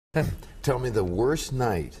Tell me the worst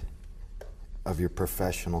night of your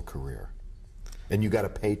professional career. And you got a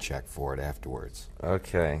paycheck for it afterwards.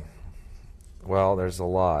 Okay. Well, there's a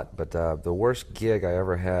lot, but the worst gig I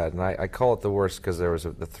ever had, and I call it the worst because there was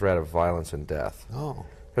the threat of violence and death. Oh.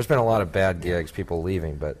 There's been a lot of bad gigs, people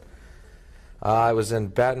leaving, but I was in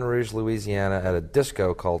Baton Rouge, Louisiana at a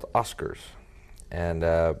disco called Oscars. And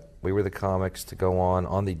we were the comics to go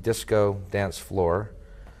on the disco dance floor.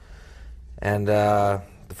 And the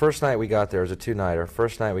first night we got there, it was a two-nighter.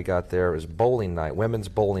 First night we got there, it was bowling night, women's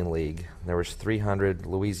bowling league. There was 300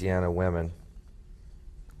 Louisiana women.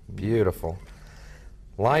 Beautiful.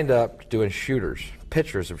 Lined up doing shooters,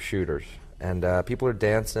 pictures of shooters. And people are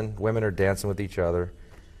dancing, women are dancing with each other.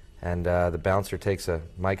 And the bouncer takes a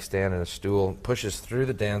mic stand and a stool, pushes through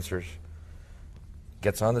the dancers,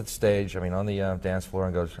 gets on the stage, on the dance floor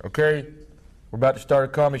and goes, "Okay, we're about to start a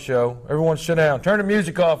comedy show. Everyone sit down. Turn the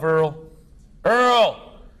music off, Earl. Earl!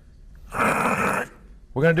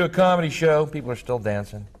 We're going to do a comedy show." People are still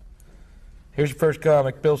dancing. "Here's your first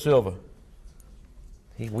comic, Bill Silva."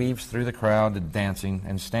 He weaves through the crowd to dancing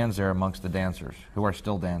and stands there amongst the dancers who are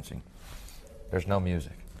still dancing. There's no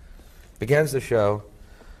music. Begins the show.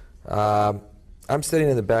 I'm sitting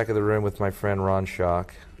in the back of the room with my friend Ron Schock.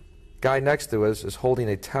 Guy next to us is holding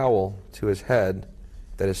a towel to his head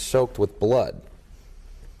that is soaked with blood.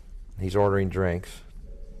 He's ordering drinks,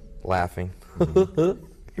 laughing. Give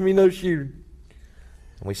me no shoot.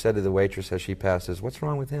 And we said to the waitress as she passes, "What's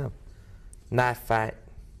wrong with him?" "Knife fight.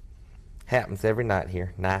 Happens every night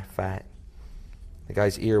here. Knife fight." The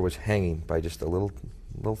guy's ear was hanging by just a little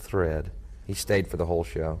thread. He stayed for the whole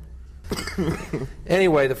show.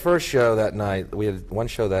 Anyway, the first show that night, we had one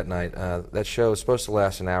show that night. That show was supposed to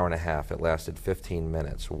last an hour and a half. It lasted 15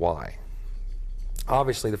 minutes. Why?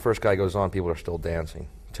 Obviously, the first guy goes on, people are still dancing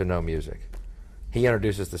to no music. He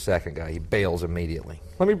introduces the second guy. He bails immediately.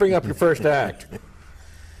 "Let me bring up your first act."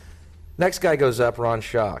 Next guy goes up, Ron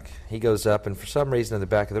Schock. He goes up, and for some reason in the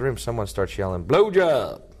back of the room, someone starts yelling,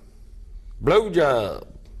 "Blowjob! Blowjob!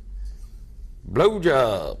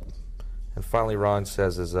 Blowjob!" And finally Ron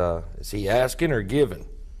says, is he asking or giving?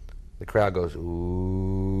 The crowd goes,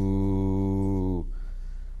 "Ooh."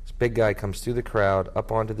 This big guy comes through the crowd,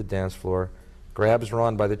 up onto the dance floor, grabs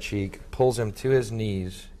Ron by the cheek, pulls him to his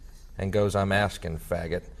knees, and goes, "I'm asking,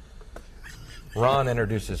 faggot." Ron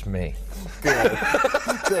introduces me. Good.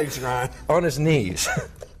 Thanks, Ron. On his knees.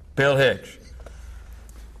 "Bill Hicks."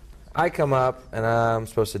 I come up, and I'm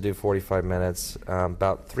supposed to do 45 minutes.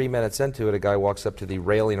 About 3 minutes into it, a guy walks up to the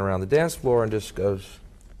railing around the dance floor and just goes,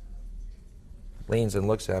 leans and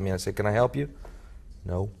looks at me. I say, "Can I help you?"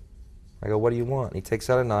 "No." I go, "What do you want?" He takes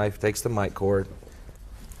out a knife, takes the mic cord.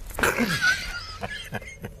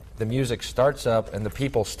 The music starts up, and the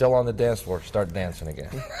people still on the dance floor start dancing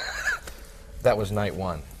again. That was night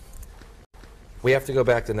one. We have to go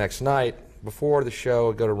back the next night. Before the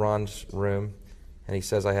show, I go to Ron's room, and he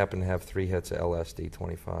says I happen to have 3 hits of LSD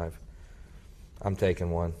 25. I'm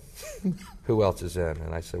taking one. Who else is in?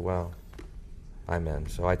 And I said, "Well, I'm in."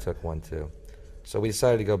 So I took one too. So we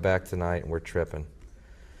decided to go back tonight, and we're tripping.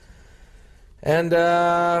 And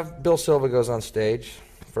Bill Silva goes on stage,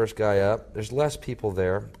 first guy up. There's less people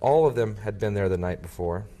there. All of them had been there the night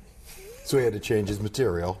before. So he had to change his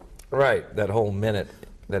material. Right, that whole minute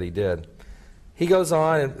that he did. He goes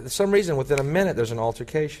on, and for some reason, within a minute, there's an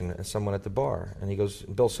altercation with someone at the bar. And he goes,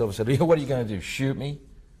 Bill Silva said, "What are you going to do, shoot me?"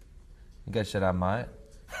 The guy said, "I might."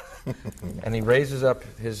 And he raises up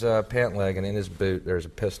his pant leg, and in his boot, there's a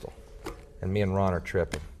pistol. And me and Ron are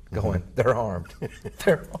tripping, going, "They're armed.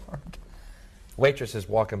 They're armed." Waitress is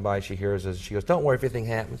walking by, she hears us, she goes, "Don't worry, everything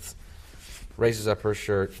happens." Raises up her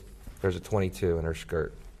shirt, there's a 22 in her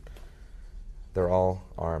skirt. They're all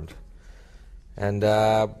armed. And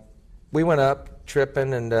we went up,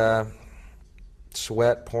 tripping, and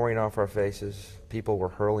sweat pouring off our faces. People were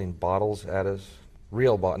hurling bottles at us.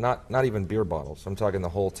 Real bottles, not even beer bottles. I'm talking the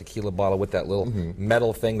whole tequila bottle with that little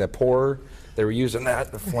metal thing, that pourer. They were using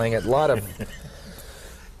that to fling it. A lot of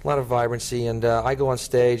vibrancy. And I go on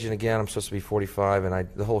stage, and again, I'm supposed to be 45, and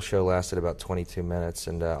the whole show lasted about 22 minutes.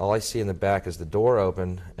 And all I see in the back is the door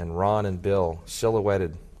open, and Ron and Bill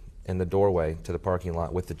silhouetted in the doorway to the parking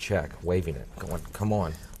lot with the check, waving it, going, "Come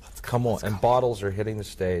on, come on." And bottles are hitting the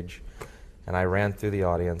stage, and I ran through the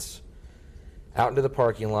audience, out into the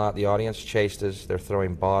parking lot. The audience chased us. They're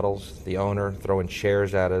throwing bottles, the owner throwing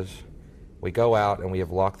chairs at us. We go out, and we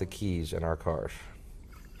have locked the keys in our cars.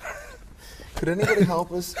 Could anybody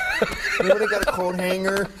help us? Anybody got a coat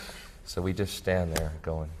hanger? So we just stand there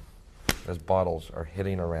going, those bottles are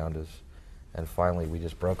hitting around us, and finally we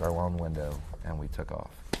just broke our own window, and we took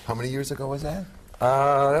off. How many years ago was that?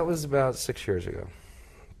 That was about 6 years ago.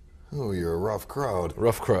 Oh, you're a rough crowd.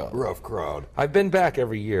 Rough crowd. Rough crowd. I've been back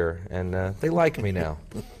every year, and they like me now.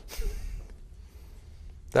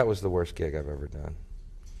 That was the worst gig I've ever done.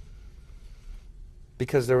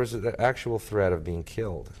 Because there was an actual threat of being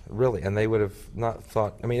killed, really, and they would have not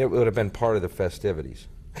thought, I mean, it would have been part of the festivities.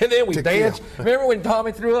 And then we danced. Remember when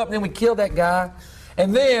Tommy threw up, and then we killed that guy?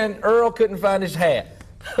 And then Earl couldn't find his hat.